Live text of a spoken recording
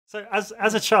So as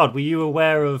a child, were you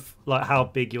aware of like how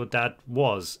big your dad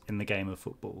was in the game of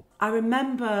football? I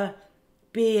remember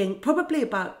being probably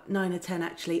about 9 or 10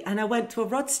 actually, and I went to a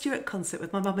Rod Stewart concert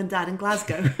with my mum and dad in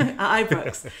Glasgow at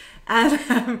Ibrox,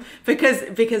 and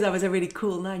because I was a really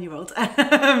cool 9-year-old,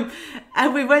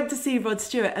 and we went to see Rod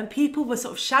Stewart, and people were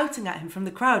sort of shouting at him from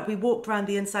the crowd. We walked around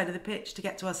the inside of the pitch to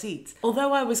get to our seats.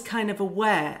 Although I was kind of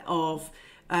aware of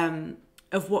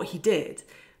what he did,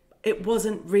 it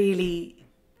wasn't really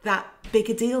that big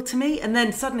a deal to me. And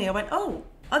then suddenly I went, oh,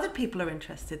 other people are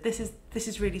interested. This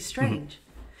is really strange.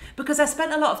 Because I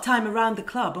spent a lot of time around the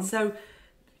club, and so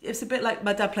it's a bit like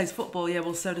my dad plays football. Yeah,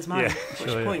 well, so does mine. Yeah,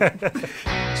 What's sure, your point?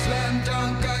 Slam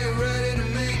dunk, are you ready to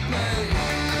make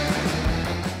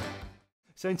me?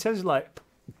 So in terms of like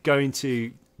going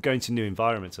to new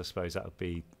environments, I suppose that would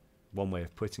be one way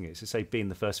of putting it. So say being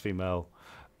the first female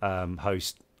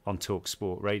host on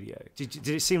talkSPORT radio. Did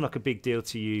it seem like a big deal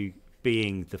to you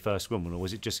being the first woman, or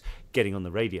was it just getting on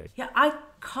the radio? Yeah, I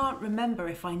can't remember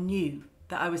if I knew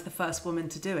that I was the first woman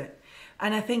to do it.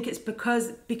 And I think it's because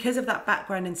of that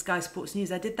background in Sky Sports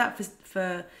News. I did that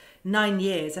for 9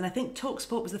 years, and I think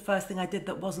talkSPORT was the first thing I did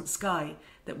that wasn't Sky,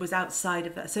 that was outside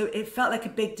of that. So it felt like a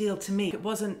big deal to me. I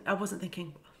wasn't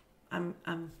thinking,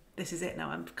 this is it now.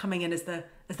 I'm coming in as the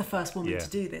first woman to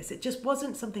do this. It just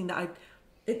wasn't something that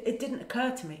it didn't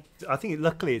occur to me. I think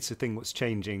luckily it's a thing that's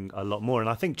changing a lot more, and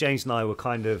I think James and I were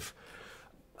kind of,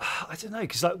 I don't know,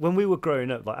 because like when we were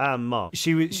growing up, like our mum,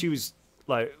 she was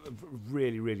like a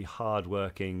really, really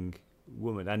hard-working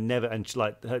woman, and she,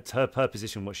 like her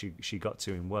position, what she got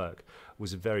to in work,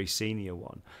 was a very senior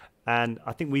one. And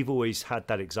I think we've always had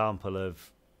that example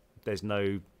of there's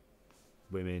no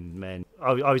women, men.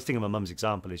 I always think of my mum's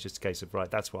example is just a case of, right,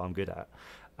 that's what I'm good at,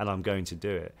 and I'm going to do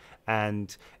it.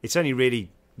 And it's only really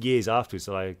years afterwards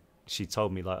that she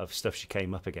told me like of stuff she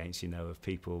came up against, you know, of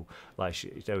people like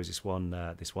there was this one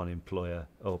employer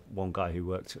or one guy who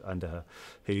worked under her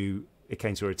who it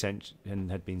came to her attention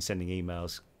and had been sending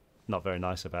emails not very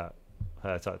nice about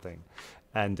her type thing,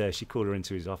 and she called her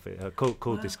into his office.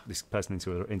 Called this person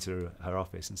into her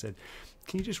office and said,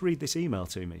 "Can you just read this email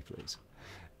to me, please?"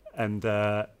 And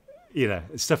you know,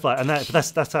 stuff like, and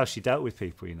that's how she dealt with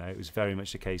people. You know, it was very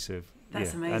much a case of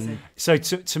That's amazing. And so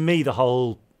to me, the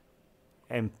whole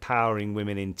empowering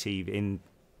women in TV in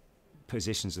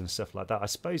positions and stuff like that, I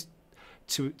suppose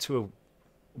to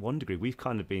one degree we've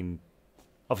kind of been.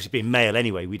 Obviously, being male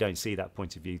anyway, we don't see that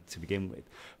point of view to begin with.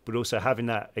 But also having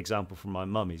that example from my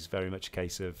mum is very much a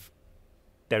case of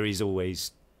there is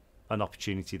always an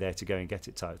opportunity there to go and get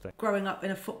it type thing. Growing up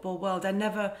in a football world, I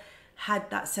never had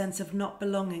that sense of not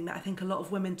belonging that I think a lot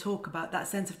of women talk about, that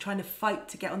sense of trying to fight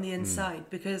to get on the inside,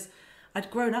 because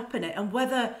I'd grown up in it. And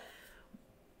whether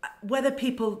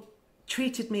people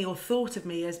treated me or thought of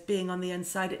me as being on the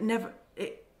inside,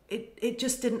 it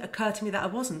just didn't occur to me that I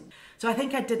wasn't. So I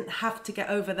think I didn't have to get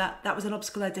over that. That was an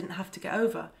obstacle I didn't have to get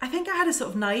over. I think I had a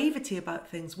sort of naivety about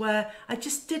things where I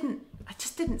just didn't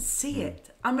see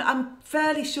it. I'm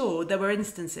fairly sure there were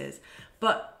instances,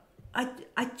 but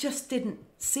I just didn't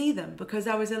see them because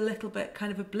I was a little bit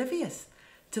kind of oblivious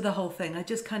to the whole thing. I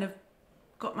just kind of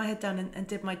got my head down and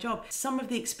did my job. Some of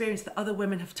the experience that other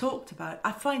women have talked about,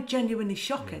 I find genuinely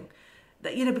shocking.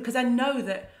 That, you know, because I know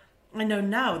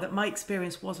now that my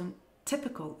experience wasn't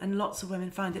typical, and lots of women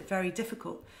find it very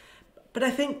difficult. But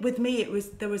I think with me,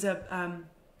 there was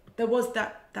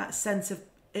that sense of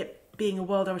it being a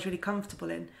world I was really comfortable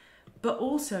in, but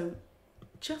also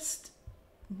just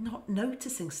not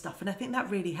noticing stuff. And I think that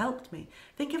really helped me.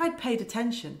 I think if I'd paid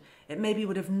attention, it maybe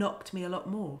would have knocked me a lot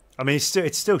more. I mean,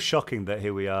 it's still shocking that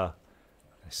here we are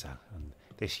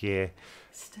this year.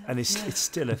 And it's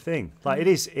still a thing. Like it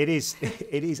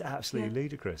is absolutely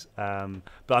ludicrous. But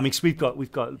I mean, cause we've got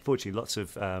fortunately lots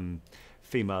of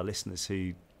female listeners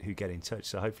who get in touch.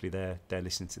 So hopefully they're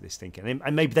listening to this thinking,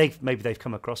 and maybe they've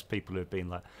come across people who have been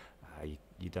like,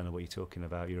 you don't know what you're talking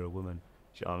about. You're a woman.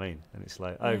 Do you know what I mean? And it's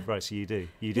like, oh right, so you do.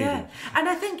 Yeah, and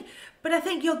I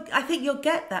think you'll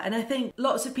get that. And I think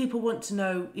lots of people want to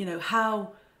know, you know,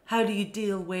 how do you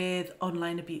deal with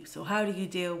online abuse, or how do you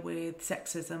deal with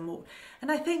sexism? And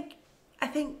I think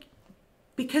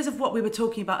because of what we were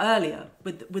talking about earlier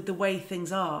with the way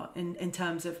things are in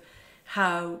terms of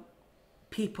how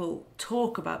people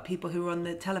talk about people who are on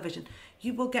the television,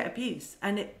 you will get abuse.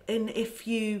 And if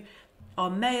you are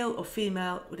male or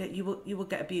female, you will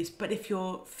get abuse. But if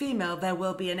you're female, there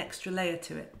will be an extra layer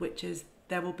to it, which is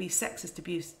there will be sexist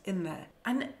abuse in there.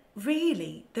 And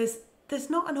really, there's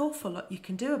not an awful lot you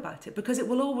can do about it, because it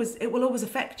will always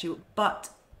affect you, but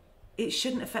it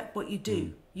shouldn't affect what you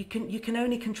do. You can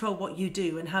only control what you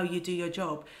do and how you do your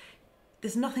job.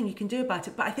 there's nothing you can do about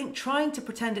it. But I think trying to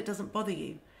pretend it doesn't bother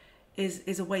you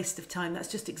is a waste of time. That's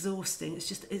just exhausting.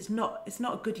 It's not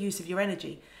a good use of your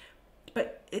energy.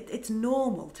 But it's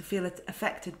normal to feel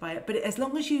affected by it. But as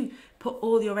long as you put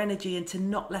all your energy into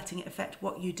not letting it affect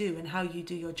what you do and how you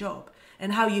do your job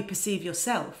and how you perceive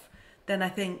yourself, then I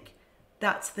think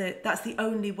that's the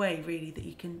only way really that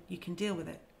you can deal with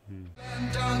it.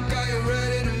 Slam dunk, are you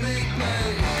ready to meet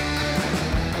me?